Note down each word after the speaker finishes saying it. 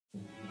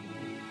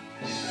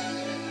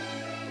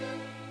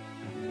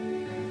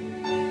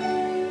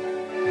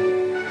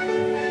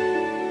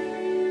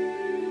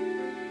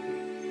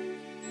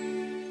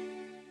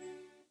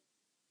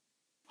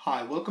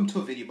Hi, welcome to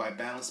a video by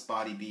Balanced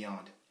Body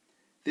Beyond.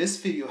 This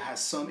video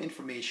has some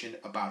information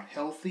about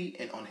healthy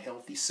and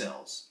unhealthy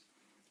cells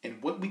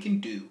and what we can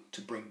do to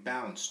bring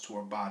balance to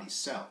our body's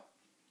cell.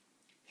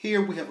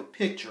 Here we have a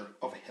picture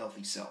of a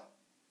healthy cell.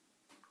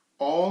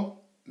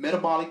 All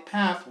metabolic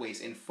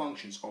pathways and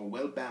functions are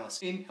well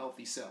balanced in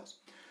healthy cells.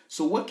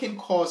 So what can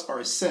cause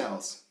our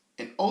cells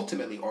and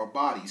ultimately our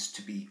bodies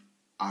to be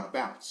out of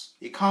balance?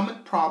 A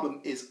common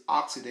problem is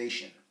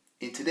oxidation.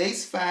 In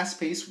today's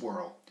fast-paced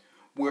world,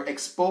 we're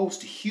exposed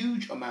to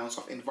huge amounts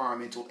of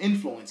environmental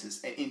influences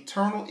and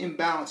internal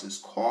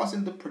imbalances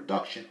causing the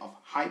production of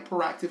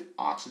hyperactive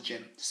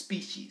oxygen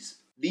species.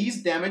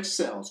 These damaged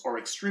cells are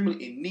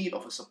extremely in need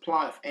of a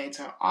supply of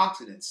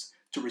antioxidants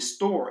to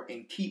restore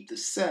and keep the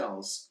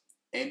cells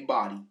and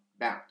body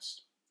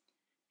balanced.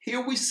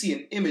 Here we see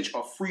an image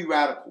of free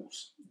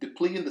radicals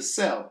depleting the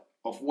cell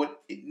of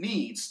what it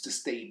needs to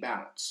stay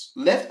balanced.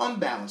 Left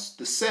unbalanced,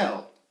 the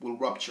cell will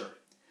rupture.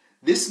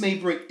 This may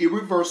bring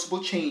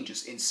irreversible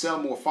changes in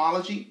cell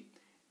morphology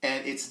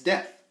and its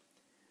death.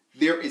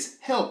 There is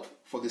help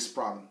for this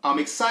problem. I'm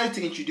excited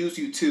to introduce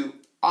you to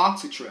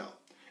Oxitrel,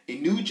 a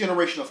new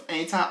generation of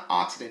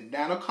antioxidant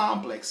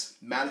Nano-Complex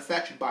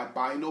manufactured by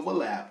Bionova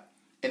Lab,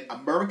 an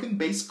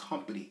American-based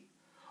company.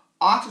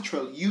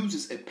 Oxitrel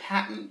uses a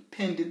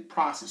patent-pending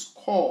process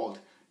called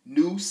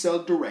New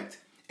Cell Direct,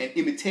 an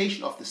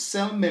imitation of the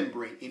cell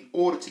membrane in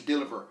order to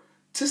deliver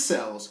to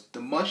cells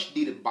the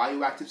much-needed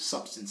bioactive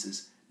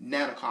substances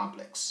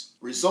Nano-Complex,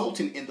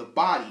 resulting in the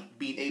body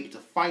being able to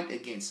fight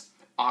against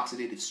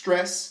oxidative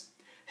stress,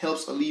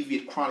 helps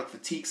alleviate chronic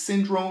fatigue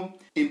syndrome,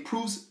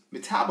 improves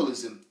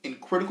metabolism in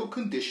critical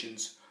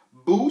conditions,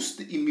 boosts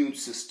the immune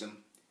system,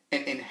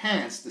 and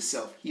enhances the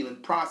self-healing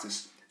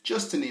process,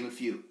 just to name a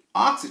few.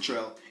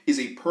 Oxitrel is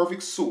a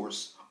perfect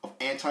source of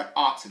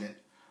antioxidant,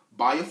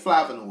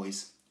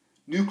 bioflavonoids,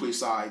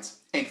 nucleosides,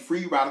 and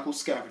free radical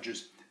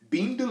scavengers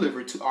being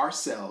delivered to our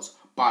cells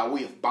by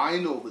way of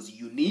Bionova's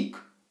unique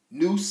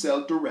New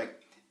Cell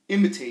Direct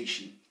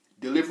imitation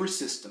delivery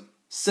system.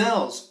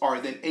 Cells are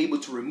then able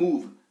to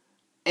remove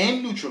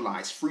and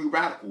neutralize free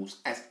radicals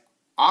as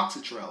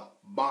Oxitrel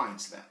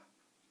binds them.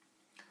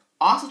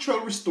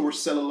 Oxitrel restores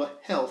cellular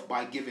health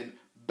by giving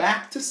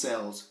back to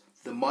cells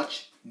the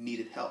much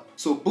needed help.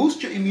 So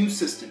boost your immune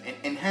system and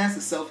enhance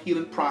the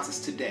self-healing process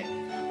today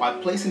by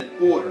placing an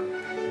order.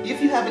 If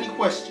you have any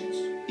questions,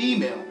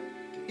 email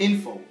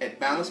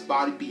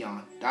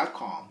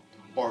info@balancedbodybeyond.com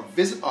or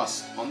visit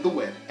us on the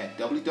web at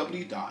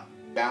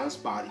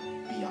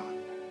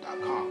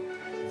www.balancedbodybeyond.com.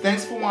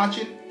 Thanks for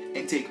watching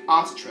and take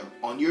Oxitrel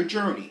on your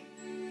journey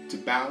to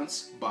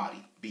Balanced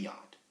Body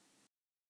Beyond.